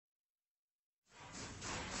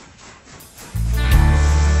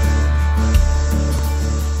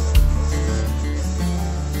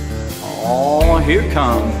here it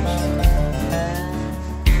comes.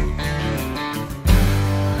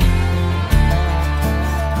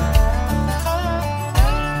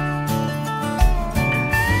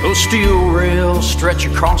 Those steel rails stretch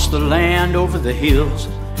across the land, over the hills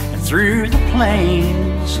and through the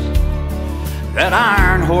plains. That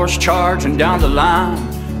iron horse charging down the line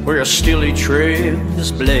where a stilly trail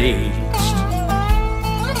is blazed.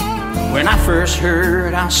 When I first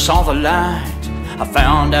heard, I saw the light, I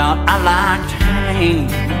found out I liked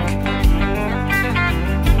Hank.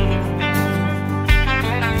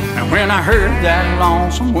 And when I heard that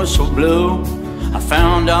lonesome whistle blow, I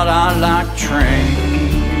found out I liked trains.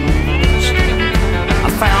 I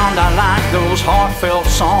found I liked those heartfelt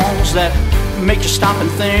songs that make you stop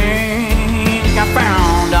and think. I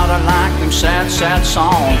found out I liked them sad, sad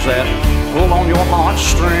songs that pull on your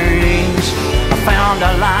heartstrings. I found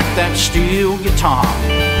I liked that steel guitar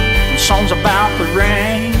and songs about the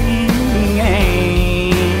rain.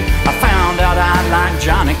 I found out I liked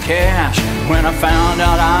Johnny Cash when I found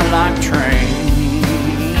out I liked trains.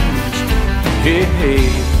 Hey, hey.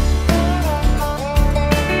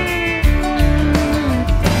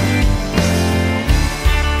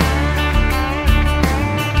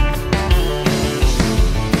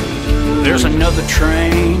 There's another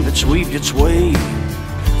train that's weaved its way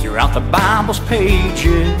throughout the Bible's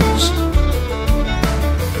pages,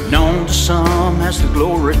 known to some as the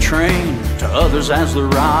glory train, to others as the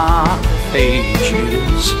rock of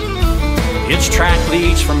ages. Its track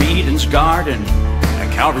leads from Eden's garden,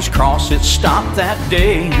 at Calvary's cross it stopped that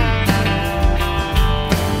day,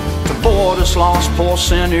 to board us lost poor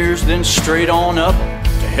sinners, then straight on up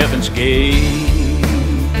to heaven's gate.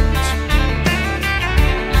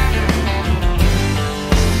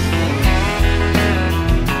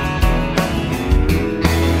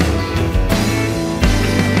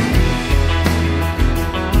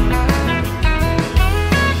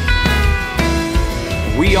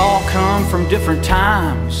 We all come from different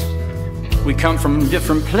times, we come from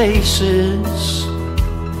different places.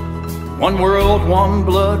 One world, one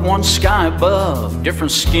blood, one sky above,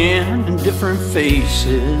 different skin and different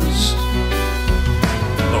faces.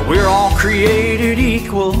 But we're all created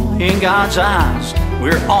equal in God's eyes,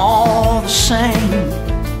 we're all the same.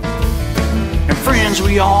 And friends,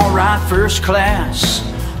 we all ride first class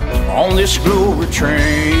on this glory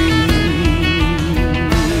train.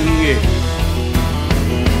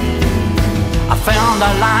 I found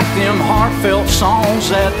I like them heartfelt songs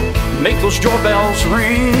that make those doorbells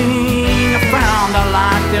ring. I found I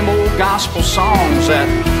like them old gospel songs that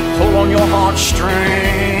pull on your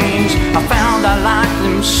heartstrings. I found I like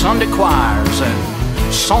them Sunday choirs and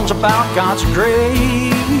songs about God's grace.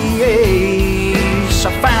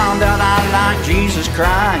 I found out I like Jesus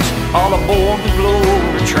Christ all aboard the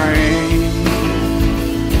glory train.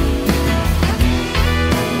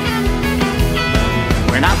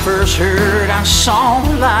 When I first heard, I saw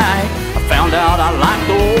the light, I found out I liked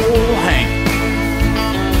old Hank.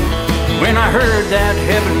 When I heard that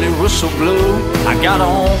heavenly whistle blow, I got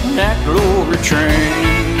on that glory train.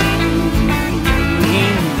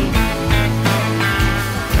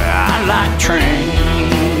 I like trains,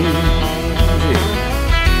 yeah.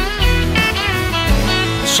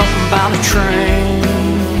 Something about a train.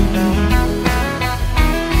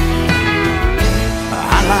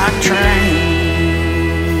 I like trains.